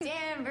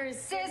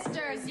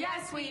Danvers,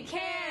 yes we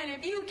can.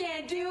 If you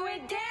can't do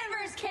it,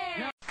 Danvers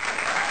can.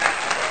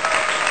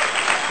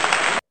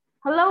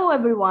 Hello,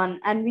 everyone,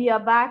 and we are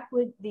back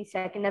with the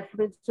second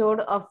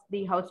episode of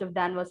the House of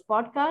Danvers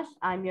podcast.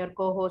 I'm your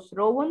co host,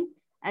 Rowan,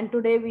 and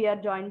today we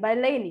are joined by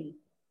Lainey.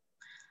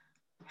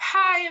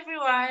 Hi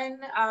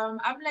everyone,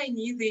 I'm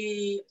Lainey,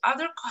 the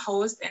other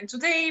co-host, and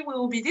today we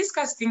will be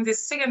discussing the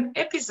second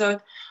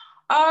episode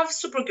of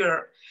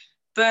Supergirl.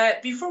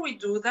 But before we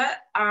do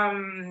that,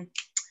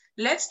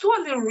 let's do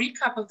a little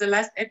recap of the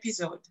last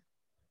episode.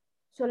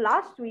 So,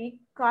 last week,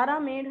 Kara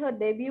made her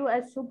debut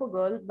as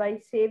Supergirl by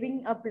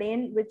saving a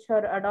plane which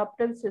her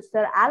adoptive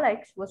sister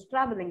Alex was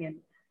traveling in.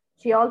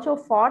 She also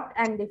fought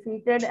and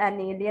defeated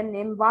an alien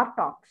named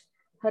Vartox.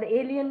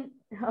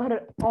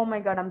 Oh my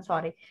god, I'm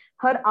sorry.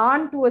 Her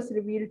aunt was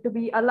revealed to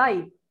be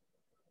alive.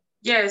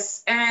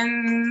 Yes,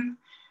 and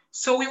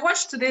so we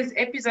watched today's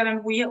episode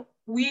and we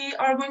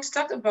are going to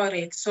talk about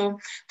it. So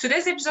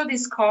today's episode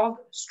is called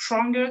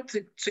Stronger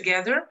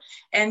Together.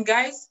 And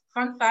guys,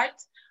 fun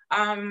fact,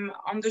 on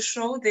the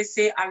show they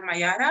say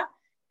Almayara,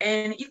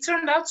 and it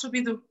turned out to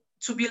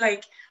be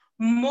like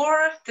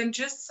more than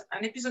just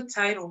an episode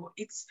title.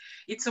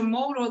 It's a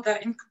motto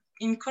that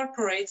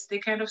incorporates the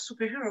kind of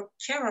superhero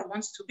Kara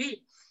wants to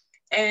be.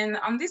 And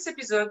on this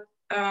episode,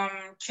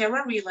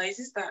 Kara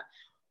realizes that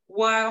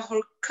while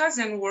her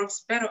cousin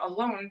works better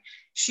alone,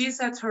 she's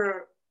at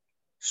her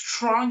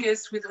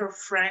strongest with her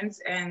friends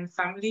and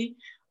family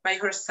by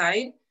her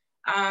side.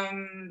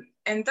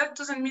 And that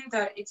doesn't mean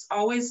that it's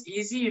always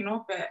easy,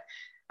 but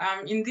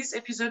in this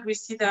episode, we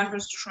see that her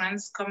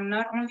strengths come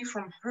not only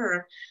from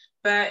her,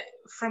 but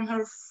from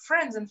her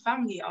friends and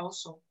family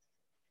also.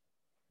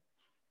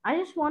 I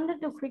just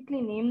wanted to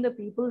quickly name the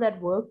people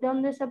that worked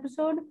on this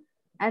episode.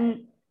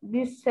 And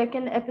this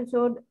second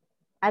episode,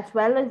 as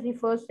well as the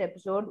first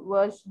episode,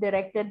 was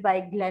directed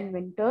by Glenn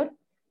Winter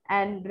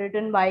and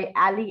written by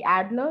Ali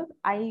Adler.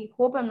 I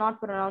hope I'm not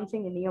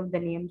pronouncing any of the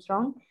names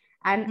wrong.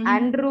 And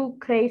Andrew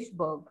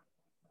Kreisberg.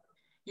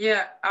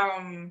 Yeah,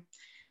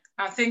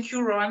 thank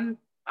you, Ron.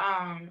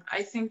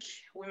 I think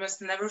we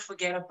must never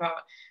forget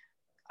about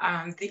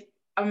the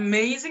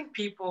amazing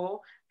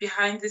people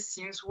behind the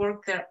scenes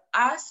work their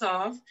ass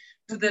off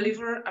to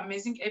deliver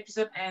amazing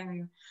episode.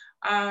 And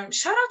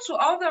shout out to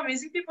all the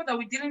amazing people that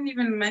we didn't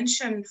even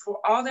mention for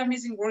all the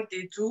amazing work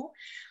they do.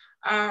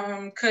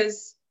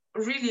 Because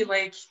really,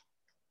 like,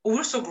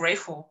 we're so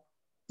grateful.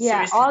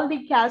 Yeah, seriously. All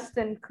the cast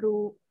and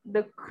crew.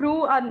 The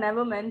crew are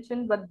never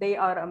mentioned, but they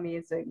are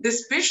amazing. The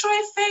special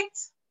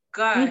effects,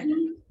 God,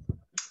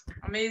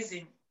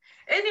 amazing.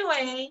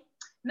 Anyway,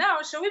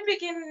 now shall we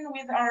begin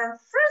with our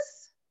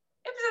first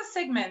episode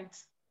segment?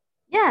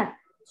 Yeah.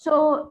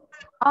 So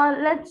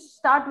let's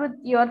start with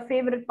your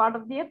favorite part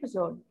of the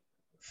episode.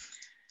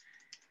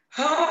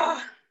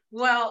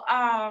 Well,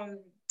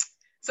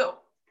 so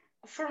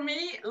for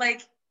me,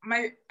 like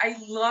I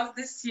love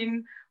this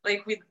scene,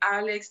 like with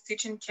Alex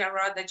teaching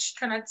Kara that she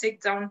cannot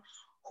take down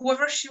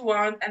whoever she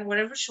wants and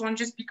whatever she wants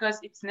just because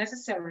it's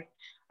necessary.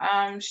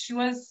 She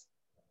was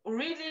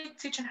really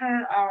teaching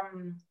her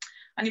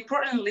an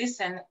important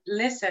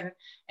lesson,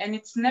 and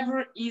it's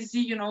never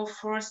easy,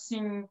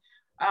 forcing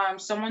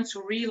someone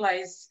to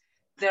realize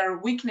their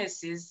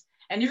weaknesses.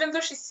 And even though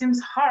she seems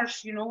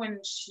harsh, when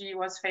she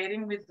was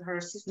fighting with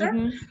her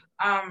sister,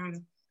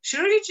 she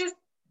really just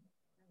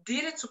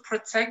did it to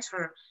protect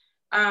her.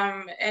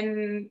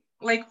 And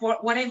like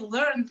what I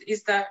learned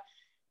is that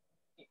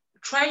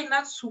try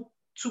not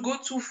to go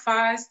too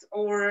fast,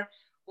 or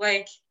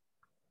like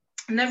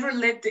never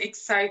let the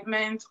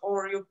excitement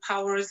or your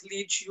powers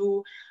lead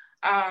you.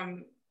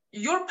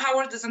 Your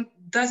power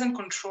doesn't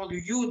control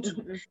you, you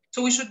do.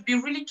 So we should be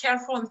really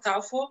careful and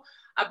thoughtful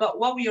about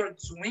what we are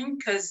doing,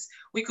 because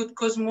we could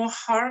cause more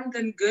harm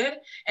than good.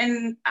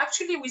 And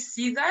actually we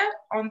see that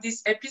on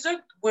this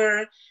episode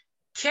where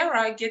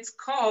Kara gets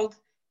called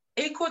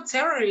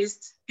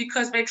eco-terrorist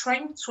because by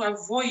trying to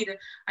avoid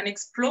an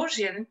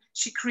explosion,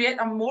 she created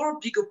a more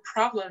bigger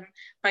problem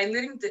by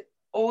letting the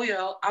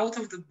oil out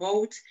of the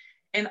boat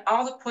and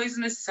all the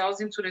poisonous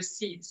cells into the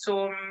sea.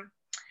 So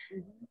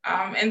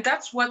and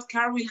that's what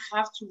Kara will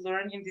have to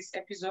learn in this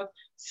episode.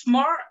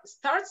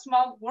 Start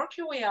small, work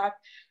your way up.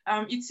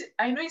 I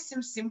know it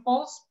seems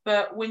simple,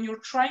 but when you're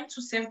trying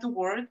to save the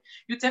world,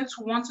 you tend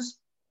to want to,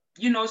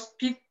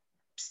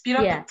 speed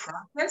up the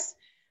process.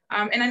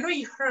 And I know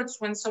it hurts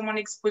when someone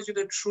exposes you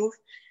the truth,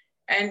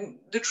 and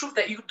the truth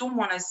that you don't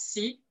want to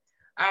see.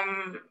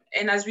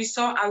 And as we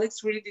saw,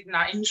 Alex really did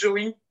not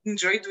enjoy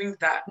doing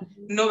that.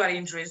 Nobody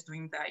enjoys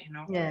doing that,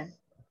 Yeah.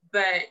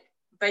 But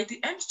by the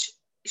end,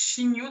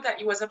 she knew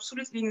that it was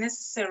absolutely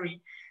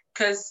necessary,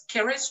 because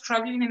Kara is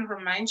struggling in her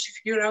mind. She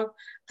figured out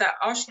that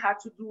all she had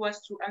to do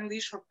was to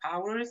unleash her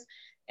powers,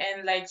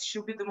 and like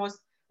she'll be the most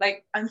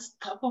like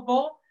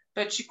unstoppable.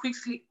 But she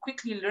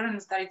quickly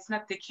learns that it's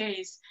not the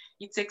case.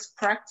 It takes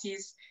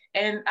practice,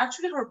 and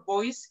actually her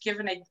boys gave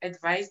an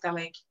advice that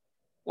like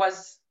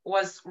was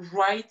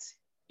right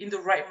in the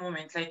right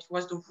moment, like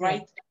was the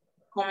right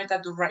comment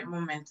at the right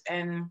moment.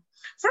 And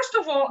first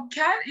of all,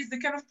 Kat is the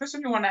kind of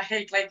person you want to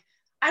hate. Like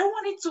I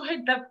wanted to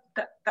hate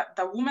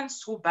that woman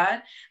so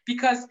bad,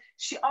 because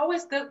she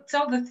always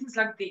tell the things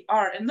like they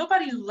are, and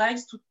nobody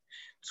likes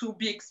to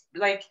be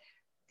like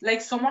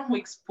someone who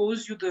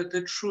expose you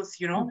the truth,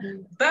 you know.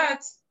 Mhm.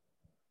 But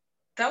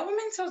that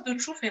woman tells the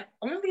truth and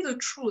only the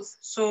truth.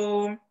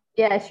 So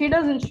Yeah, she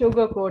doesn't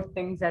sugarcoat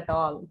things at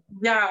all.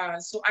 yeah,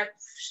 so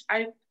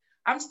I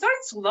I'm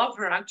starting to love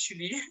her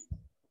actually.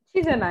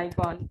 She's an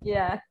icon.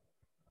 Yeah.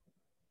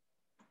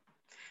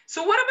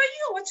 So what about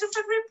you? What's your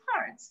favorite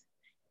part?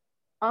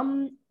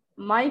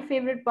 My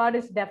favorite part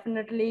is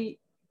definitely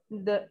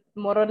the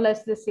more or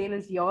less the same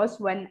as yours,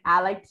 when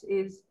Alex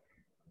is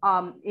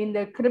in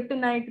the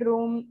kryptonite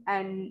room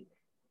and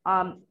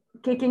um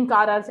kicking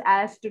Kara's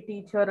ass to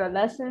teach her a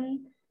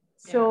lesson.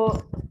 Yeah,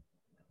 So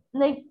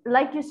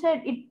like you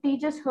said, it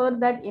teaches her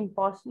that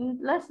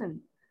important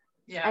lesson,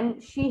 yeah.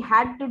 and she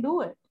had to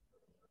do it.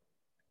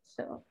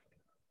 So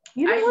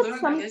you know I what? learned a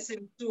Some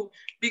lesson too,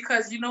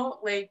 because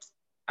like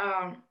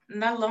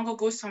not long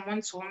ago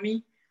someone told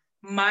me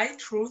my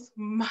truth,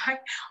 my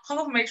all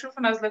of my truth,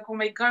 and I was like, oh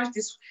my gosh,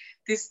 this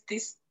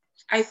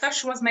I thought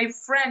she was my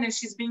friend and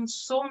she's being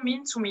so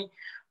mean to me.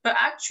 But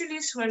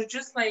actually she was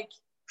just like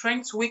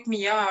trying to wake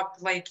me up,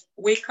 like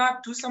wake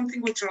up, do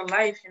something with your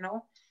life, you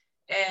know?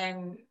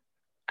 And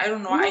I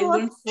don't know, you know I what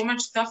learned so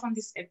much stuff on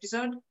this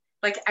episode.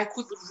 Like I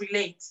could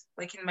relate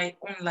like in my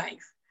own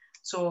life.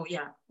 So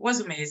yeah, it was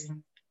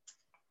amazing.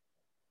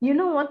 You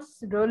know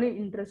what's really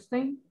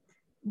interesting?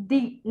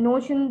 The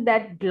notion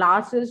that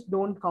glasses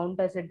don't count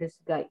as a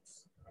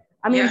disguise.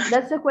 I Yeah. mean,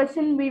 that's a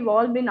question we've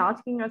all been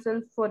asking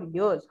ourselves for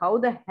years. How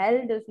the hell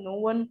does no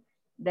one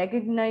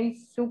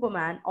recognize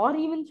Superman or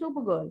even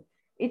Supergirl?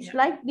 It's Yeah.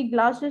 like the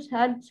glasses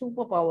had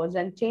superpowers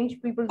and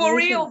changed people's For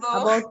real vision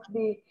though. about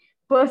the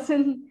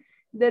person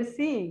they're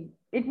seeing.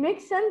 It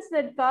makes sense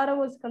that Kara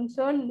was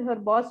concerned her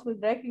boss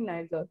would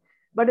recognize her.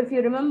 But if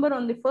you remember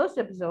on the first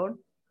episode,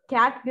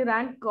 Cat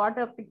Durant got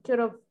a picture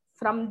of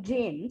from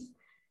James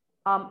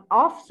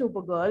of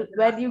Supergirl Yeah.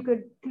 where you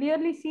could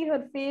clearly see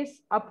her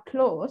face up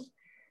close,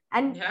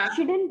 and Yeah.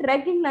 she didn't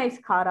recognize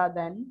Kara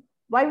then.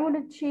 Why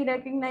would she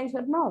recognize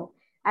her now?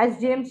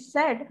 As James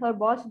said, her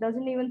boss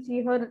doesn't even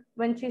see her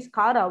when she's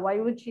Kara. Why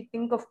would she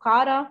think of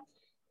Kara,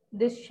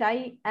 this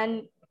shy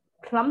and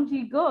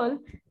clumsy girl,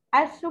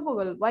 as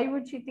Supergirl? Why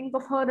would she think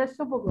of her as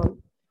Supergirl?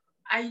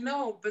 I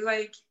know, but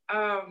like,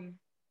 I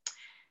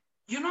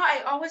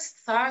always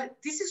thought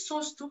this is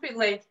so stupid.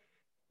 Like,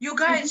 you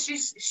guys,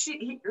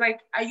 Mhm.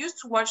 like, I used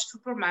to watch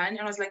Superman,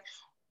 and I was like,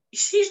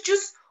 she's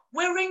just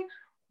wearing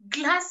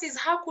glasses.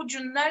 How could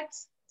you not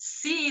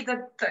see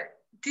that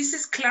this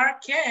is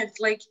Clark Kent?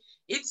 Like,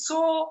 it's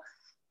so,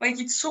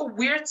 it's so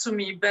weird to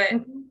me. But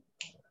Mhm.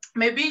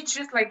 maybe it's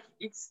just like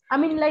it's I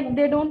mean, like,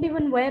 they don't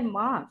even wear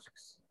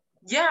masks.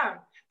 yeah.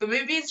 But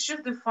maybe it's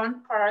just the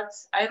fun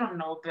parts. I don't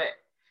know, but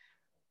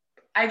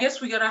I guess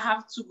we're gonna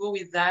have to go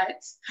with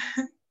that.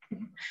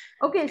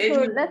 Okay, so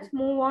Anyway, let's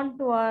move on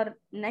to our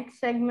next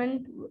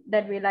segment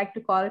that we like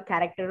to call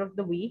Character of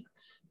the Week.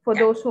 For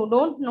yeah. those who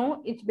don't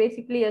know, it's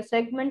basically a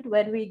segment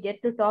where we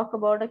get to talk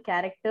about a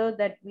character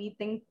that we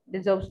think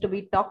deserves to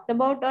be talked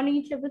about on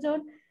each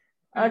episode.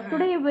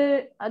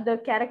 Mm-hmm. The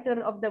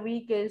character of the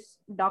week is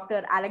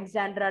Dr.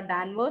 Alexandra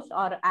Danvers,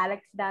 or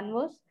Alex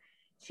Danvers,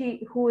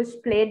 who is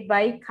played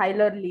by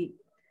Kyler Lee.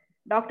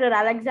 Dr.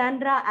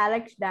 Alexandra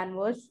Alex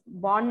Danvers,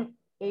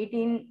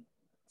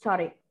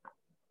 sorry,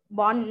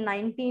 born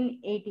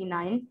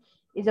 1989,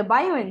 is a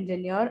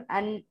bioengineer,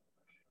 and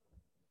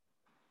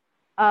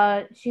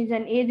she's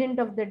an agent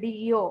of the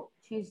DEO.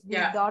 She's the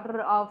Yeah.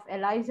 daughter of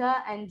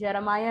Eliza and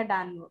Jeremiah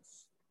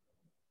Danvers.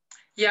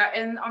 Yeah,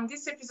 and on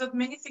this episode,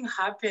 many things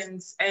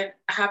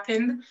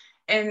happened,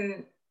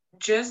 and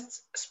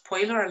just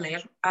spoiler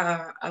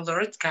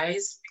alert,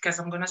 guys, because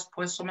I'm gonna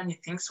spoil so many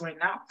things right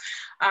now.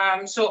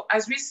 So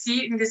as we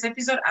see in this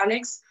episode,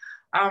 Alex,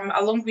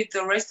 along with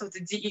the rest of the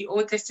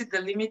DEO, tested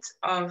the limit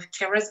of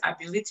Kara's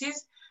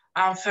abilities,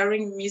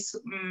 firing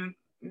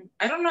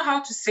I don't know how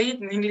to say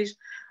it in English,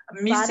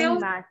 Sparring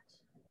missiles, match.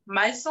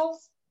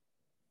 missiles,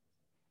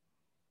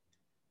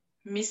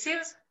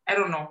 missiles. I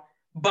don't know,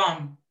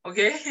 bomb.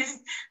 Okay.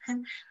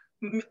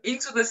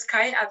 Into the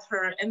sky at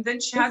her, and then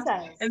she had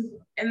Missiles.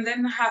 and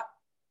then had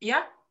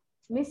yeah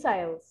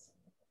Missiles.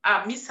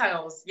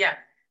 missiles, yeah,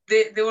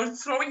 they were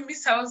throwing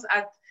missiles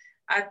at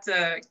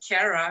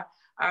Kara,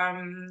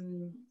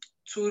 um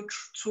to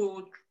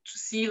to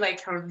see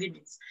like her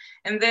limits,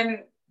 and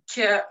then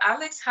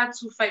Alex had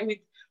to fight with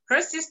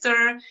her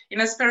sister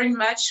in a sparring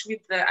match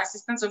with the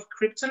assistance of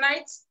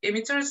kryptonite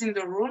emitters in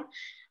the room,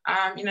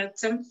 in an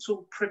attempt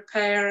to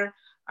prepare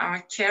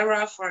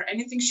Kara for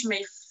anything she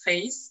may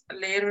face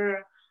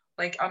later,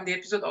 like on the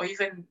episode or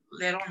even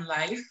later on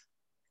life.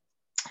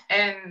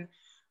 And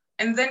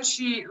then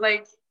she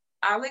like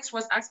Alex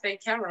was asked by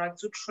Kara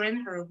to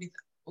train her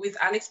with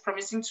Alex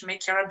promising to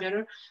make Kara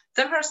better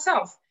than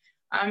herself.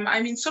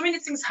 I mean, so many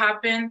things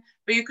happen,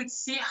 but you could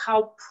see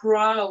how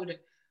proud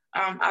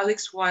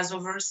Alex was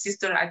of her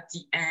sister at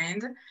the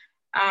end.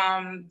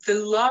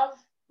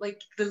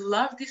 The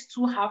love these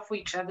two have for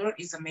each other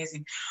is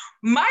amazing.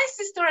 My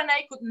sister and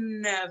I could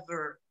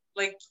never,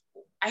 like,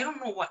 I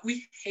don't know what,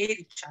 we hate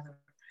each other.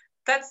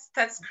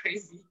 That's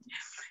crazy.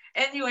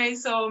 Anyway,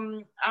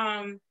 so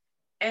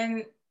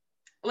and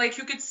like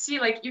you could see,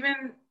 like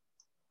even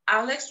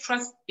Alex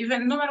trusts,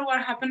 even no matter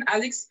what happened,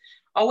 Alex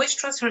always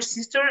trusts her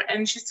sister,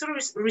 and she still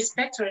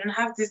respect her and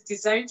have this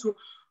desire to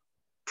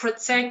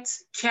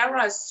protect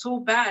Kara so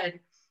bad.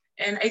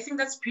 And I think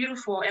that's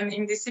beautiful. And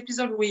in this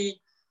episode, we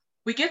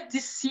get to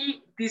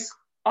see this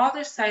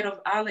other side of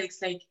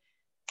Alex. Like,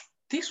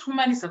 this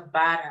woman is a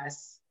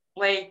badass.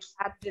 Like,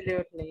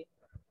 Absolutely.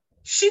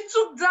 she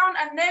took down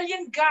an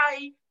alien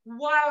guy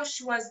while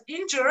she was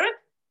injured,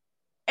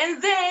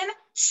 and then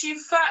she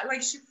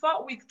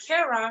fought with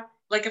Kara,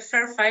 like a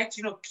fair fight,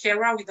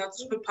 Kara without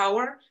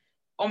superpower.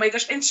 Oh my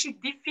gosh, and she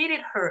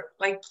defeated her.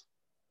 Like,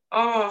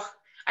 oh,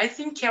 I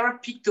think Kara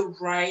picked the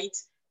right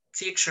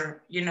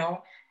teacher,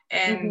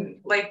 and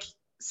like,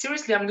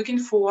 seriously, I'm looking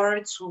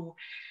forward to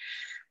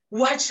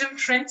watch them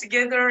train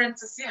together and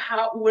to see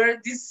where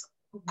this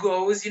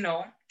goes.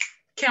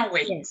 Can't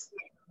wait. Yes.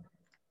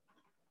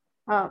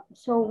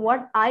 So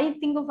what I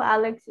think of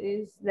Alex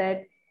is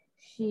that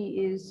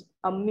she is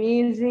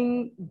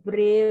amazing,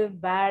 brave,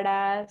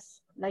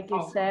 badass, like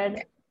you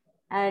said.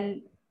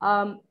 And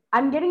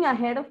I'm getting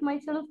ahead of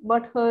myself,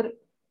 but her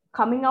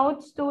coming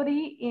out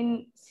story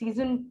in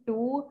season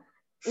 2,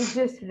 it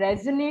just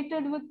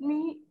resonated with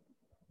me.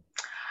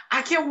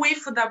 I can't wait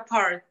for that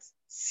part.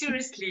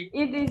 Seriously.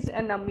 It is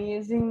an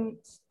amazing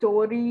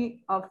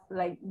story of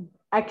like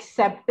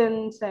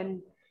acceptance,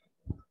 and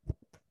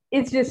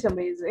it's just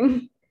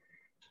amazing.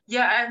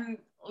 Yeah, and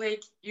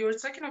like you were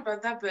talking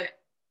about that, but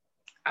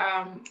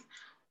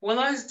while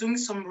I was doing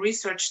some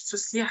research to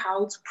see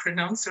how to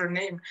pronounce her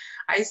name,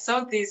 I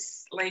saw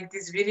this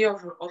video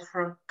of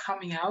her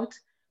coming out.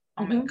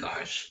 Oh my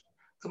gosh,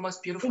 the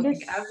most beautiful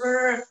thing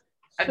ever.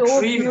 A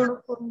dream.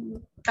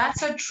 Beautiful.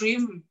 That's a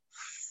dream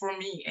for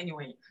me,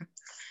 anyway.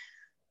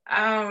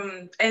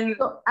 And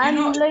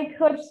like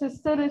her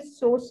sister is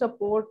so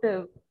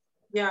supportive.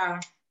 Yeah,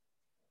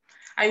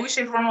 I wish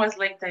everyone was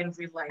like that in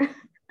real life.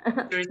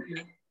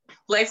 Seriously,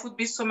 life would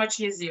be so much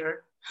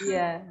easier.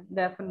 Yeah,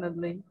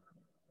 definitely.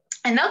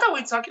 And now that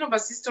we're talking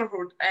about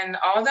sisterhood and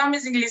all the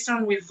amazing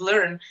lessons we've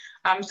learned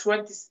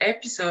throughout this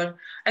episode,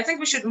 I think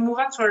we should move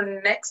on to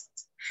our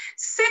next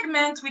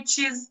segment, which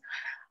is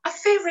a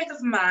favorite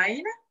of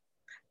mine,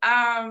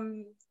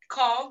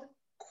 called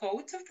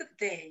Quote of the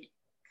Day.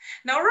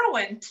 Now,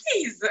 Rowan,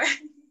 please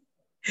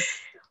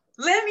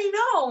let me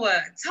know.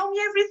 Tell me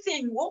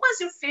everything. What was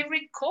your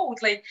favorite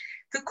quote? Like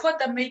the quote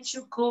that made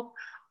you go,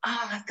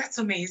 that's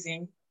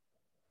amazing.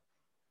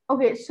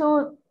 Okay,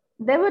 so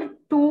there were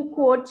 2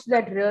 quotes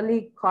that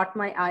really caught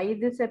my eye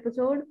this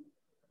episode.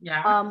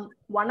 Yeah.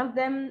 One of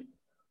them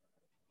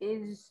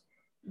is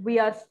 "We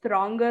are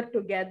stronger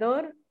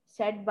together,"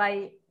 said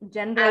by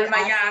General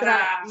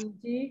Astra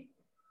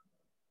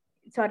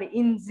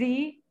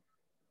Inzi.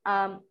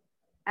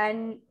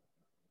 And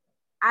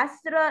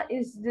Astra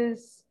is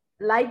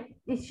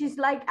she's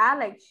like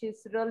Alex.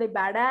 She's really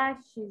badass.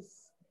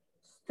 She's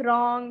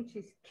strong.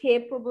 She's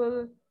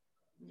capable.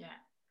 Yeah.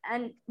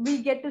 And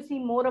we get to see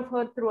more of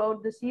her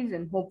throughout the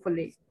season,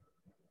 hopefully.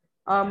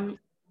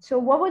 So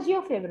what was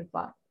your favorite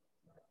part?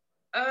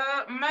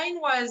 Mine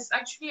was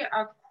actually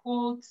a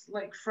quote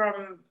like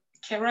from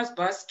Kara's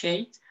boss,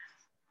 Kate.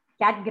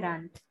 Cat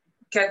Grant.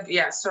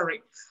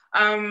 Sorry.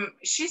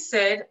 She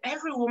said,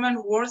 every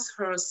woman worth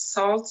her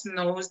salt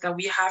knows that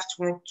we have to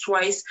work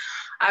twice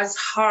as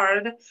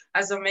hard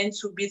as a man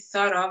to be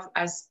thought of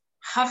as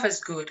half as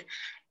good.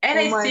 And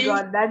oh my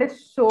God, that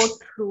is so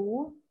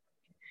true.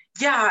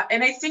 Yeah,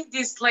 and I think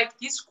this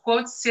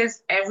quote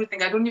says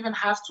everything. I don't even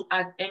have to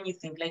add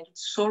anything. Like,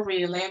 it's so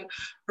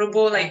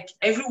relatable. Like,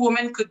 every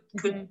woman could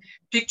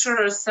picture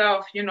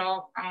herself, in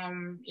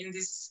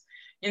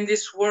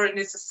this world, in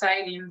this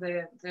society, in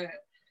the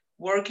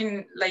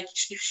working, like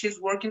if she's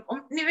working,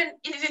 even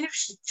if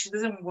she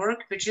doesn't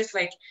work, but just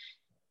like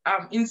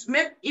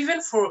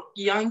even for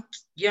young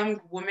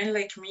women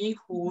like me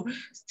who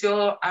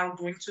still are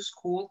going to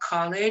school,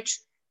 college,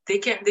 they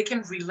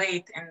can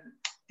relate. And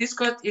this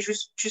quote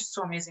is just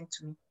so amazing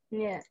to me.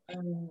 Yeah,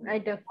 I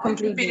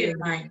completely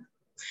agree.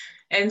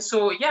 And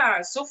so,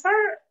 yeah, so far,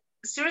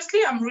 seriously,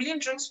 I'm really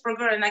enjoying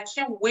Spurger, and I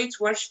can't wait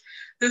to watch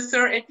the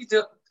 3rd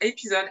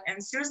episode.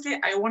 And seriously,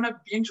 I want to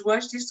binge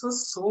watch this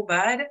so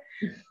bad.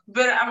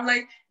 But I'm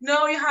like,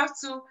 no, you have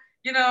to,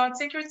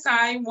 take your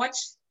time, watch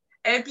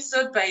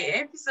episode by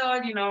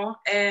episode,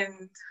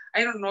 and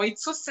I don't know,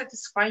 it's so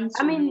satisfying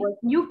to watch.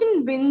 You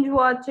can binge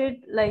watch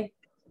it, like,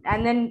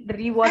 and then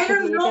rewatch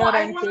it later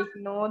and take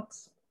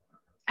notes.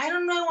 I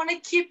don't know, I want to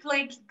keep,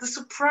 like, the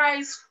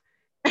surprise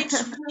each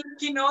week,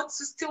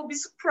 to still be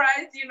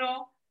surprised,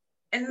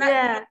 and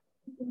that,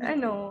 I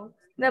know,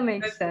 that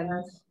makes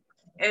sense.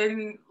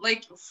 And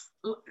like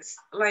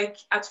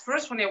at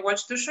first when I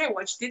watched the show, I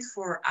watched it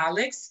for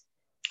Alex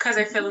because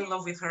I fell in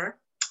love with her.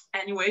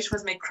 Anyway, she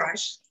was my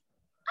crush.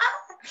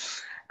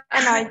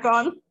 An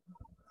icon.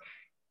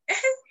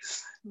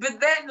 But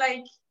then,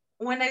 like,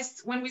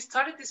 when we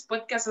started this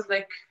podcast, I was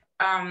like,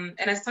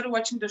 and I started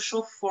watching the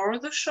show for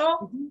the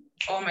show.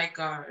 Oh my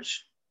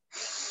gosh,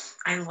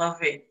 I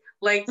love it.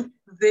 Like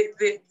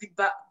the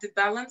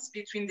balance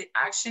between the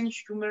action,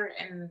 humor,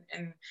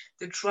 and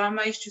the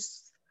drama is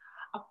just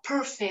a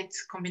perfect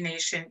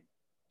combination.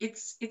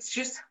 It's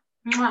just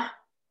mwah,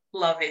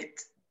 love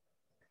it.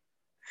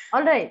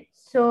 All right.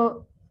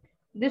 So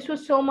this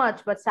was so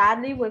much, but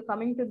sadly, we're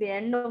coming to the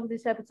end of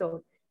this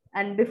episode.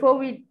 And before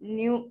we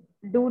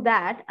do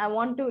that, I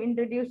want to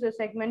introduce a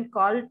segment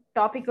called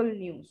Topical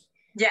News.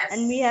 Yes.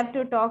 And we have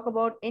to talk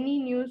about any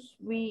news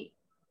we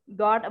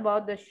got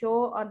about the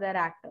show or their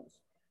actors.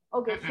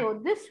 Okay, so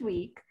this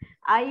week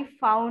I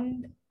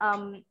found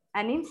an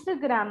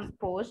Instagram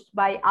post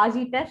by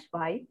Azi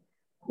Tesfaye,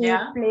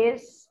 who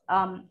plays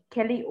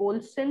Kelly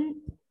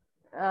Olsen,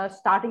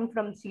 starting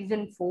from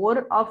season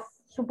 4 of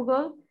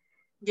Supergirl.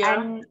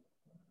 Yeah. And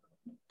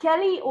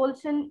Kelly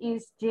Olsen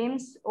is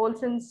James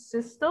Olsen's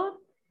sister.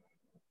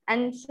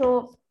 And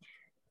so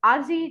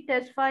Azi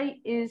Tesfaye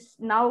is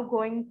now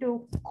going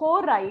to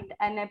co-write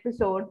an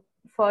episode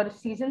for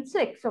season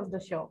 6 of the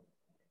show.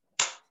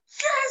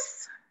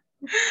 Yes!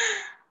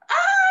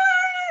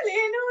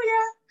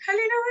 Hallelujah!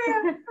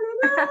 Hallelujah!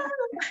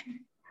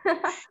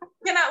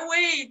 Cannot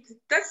wait.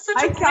 That's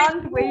such a I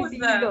can't great wait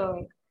news.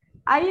 either.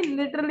 I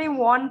literally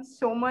want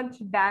so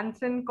much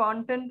Danson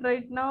content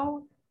right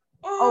now.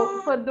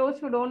 Oh, for those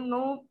who don't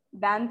know,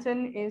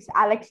 Danson is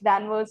Alex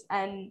Danvers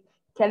and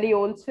Kelly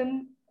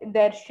Olsen,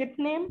 their ship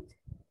name.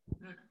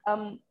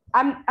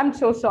 I'm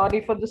so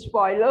sorry for the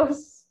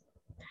spoilers.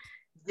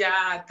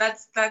 Yeah,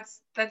 that's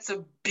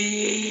a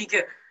big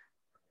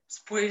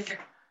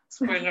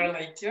spoiler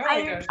like, oh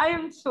my gosh. I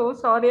am so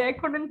sorry. I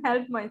couldn't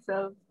help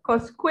myself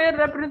because queer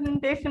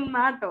representation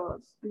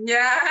matters.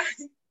 Yeah.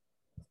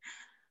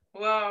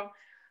 Wow.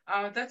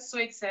 That's so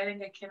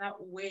exciting. I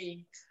cannot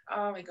wait.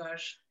 Oh my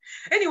gosh.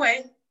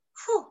 Anyway,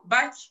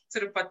 back to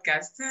the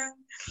podcast.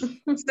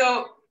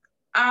 So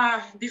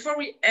before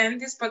we end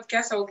this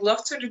podcast, I would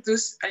love to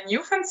introduce a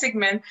new fun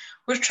segment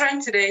we're trying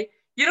today.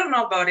 You don't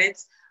know about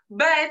it,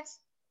 but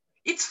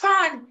it's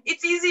fun.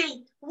 It's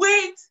easy.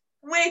 Wait,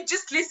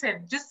 just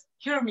listen. Just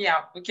hear me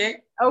out,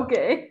 okay?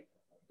 Okay.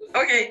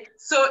 Okay,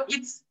 so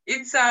it's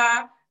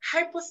a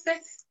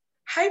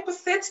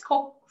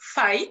hypothetical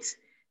fight,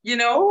 you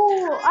know?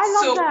 Oh, I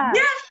love that.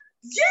 Yeah,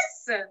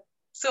 yes.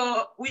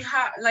 So we're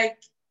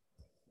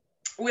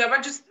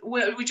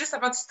just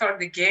about to start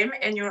the game,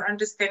 and you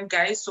understand,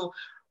 guys. So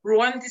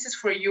Rowan, this is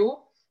for you.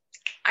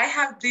 I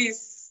have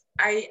this.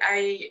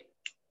 I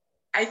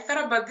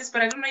thought about this,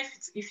 but I don't know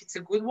if it's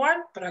a good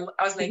one. But I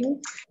was like,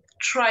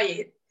 try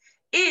it.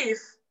 If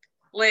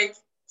like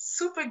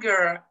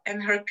Supergirl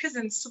and her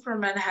cousin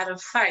Superman had a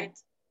fight,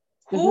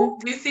 who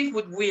do you think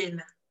would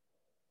win?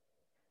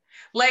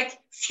 Like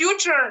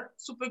future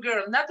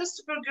Supergirl, not the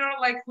Supergirl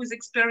like who's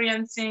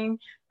experiencing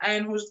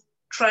and who's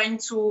trying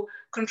to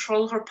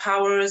control her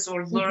powers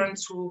or learn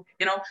to,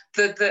 you know,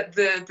 the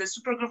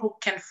Supergirl who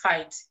can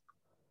fight.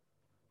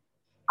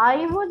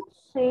 I would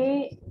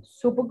say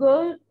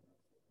Supergirl,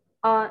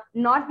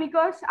 not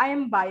because I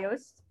am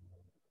biased.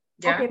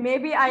 Yeah. Okay,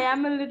 maybe I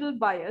am a little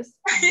biased,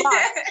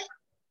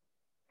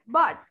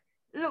 but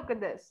look at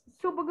this.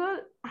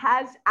 Supergirl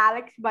has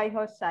Alex by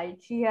her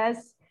side. She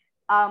has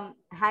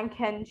Hank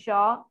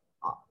Henshaw,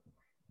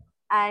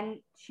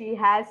 and she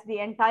has the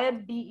entire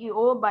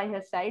DEO by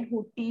her side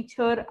who teach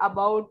her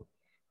about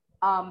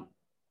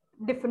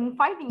different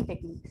fighting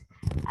techniques.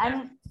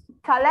 And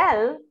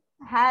Kal-El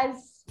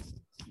has,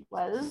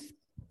 well,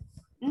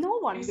 no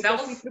one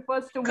because he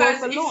prefers to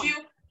work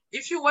alone.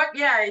 If you work,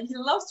 he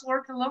loves to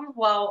work alone,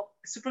 while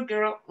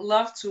Supergirl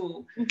loves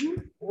to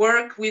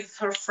work with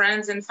her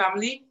friends and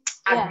family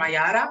at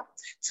Mayara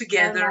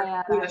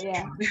together.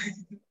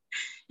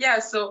 Yeah,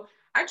 so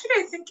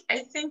actually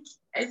I think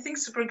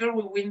Supergirl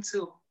will win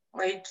too.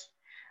 Like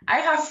I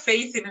have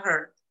faith in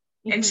her,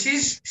 and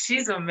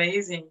she's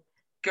amazing.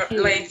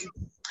 Like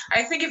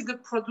I think if the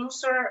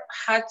producer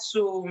had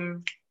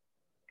to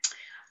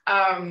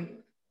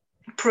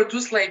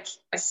produce like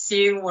a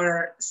scene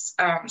where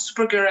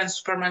Supergirl and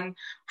Superman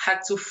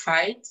had to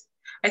fight,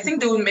 I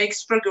think they would make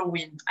Supergirl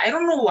win. I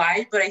don't know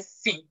why, but I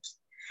think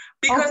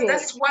because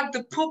that's what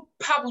the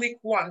public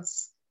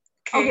wants.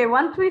 Okay,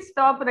 once we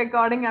stop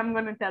recording, I'm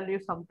going to tell you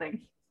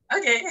something.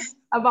 Okay.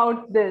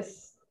 About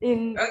this.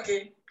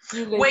 Okay.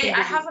 Wait,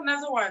 I have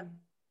another one.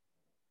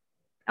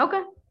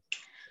 Okay.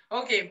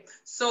 Okay,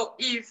 so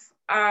if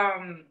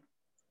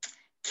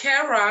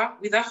Kara,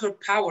 without her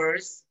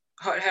powers,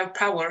 her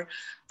power,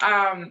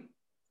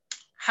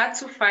 had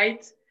to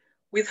fight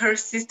with her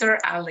sister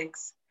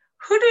Alex,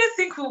 who do you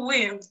think will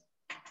win?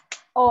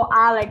 Oh,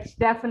 Alex,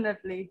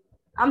 definitely.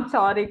 I'm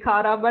sorry,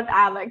 Kara, but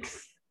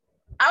Alex.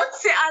 I would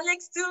say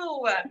Alex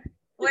too.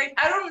 Like,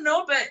 I don't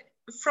know, but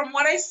from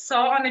what I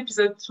saw on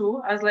episode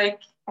 2, I was like,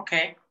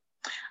 okay,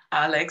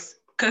 Alex,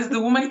 because the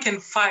woman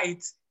can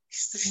fight.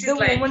 She's the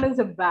woman is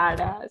a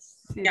badass.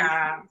 Seriously.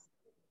 Yeah.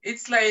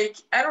 It's like,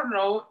 I don't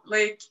know,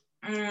 like,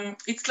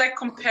 it's like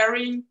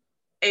comparing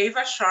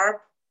Ava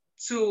Sharp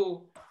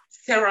to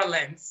Sarah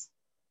Lance.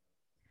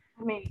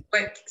 I mean,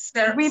 like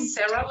Sarah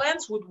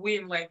Lance would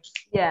win, like,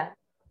 yeah,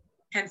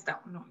 hands down.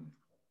 No.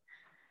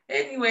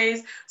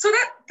 Anyways, so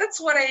that's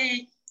what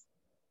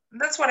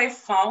I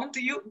found.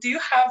 Do you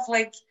have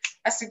like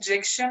a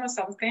suggestion or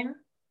something?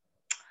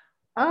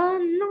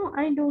 No,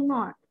 I do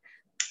not.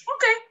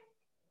 Okay.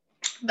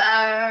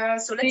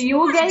 So Do let's you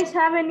move on. guys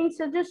have any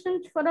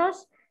suggestions for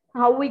us?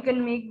 How we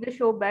can make the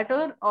show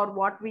better or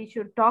what we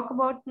should talk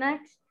about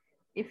next?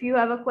 If you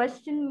have a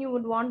question you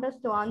would want us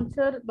to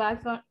answer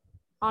back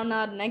on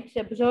our next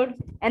episode,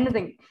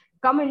 anything,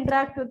 come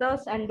interact with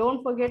us and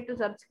don't forget to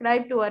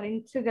subscribe to our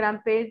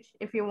Instagram page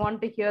if you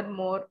want to hear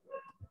more.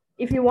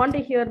 If you want to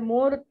hear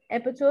more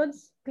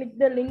episodes, click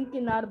the link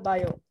in our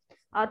bio.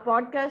 Our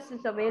podcast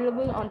is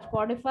available on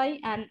Spotify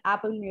and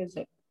Apple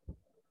Music.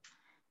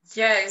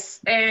 Yes,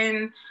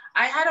 and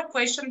I had a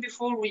question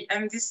before we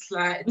end this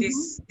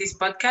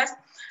podcast.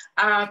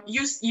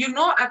 You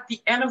know, at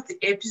the end of the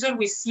episode,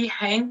 we see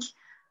Hank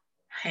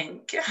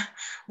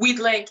with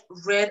like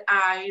red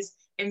eyes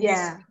and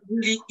Yeah. this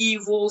really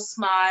evil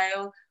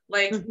smile.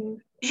 Like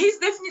he's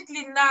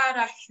definitely not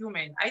a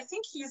human. I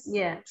think he's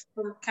Yeah.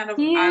 some kind of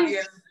He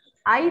alien. is,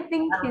 I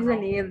think he's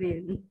an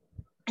alien.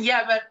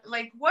 Yeah, but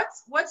like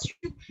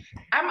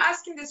I'm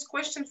asking this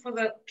question for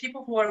the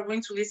people who are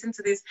going to listen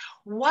to this.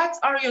 What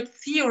are your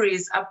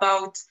theories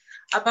about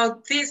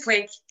this?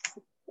 Like,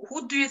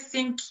 who do you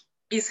think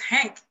is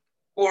Hank?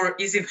 Or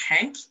is it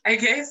Hank, I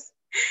guess?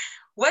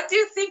 What do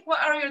you think? What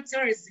are your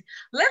theories?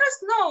 Let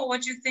us know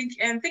what you think.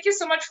 And thank you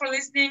so much for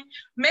listening.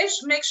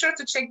 Make sure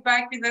to check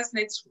back with us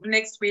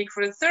next week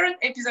for the third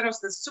episode of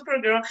the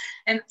Supergirl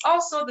and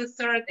also the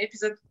third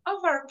episode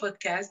of our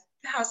podcast,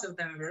 The House of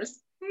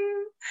Danvers.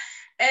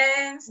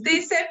 And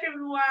stay safe,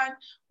 everyone.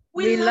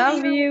 We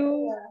love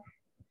you.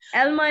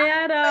 El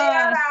Mayara.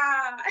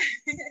 Mayara.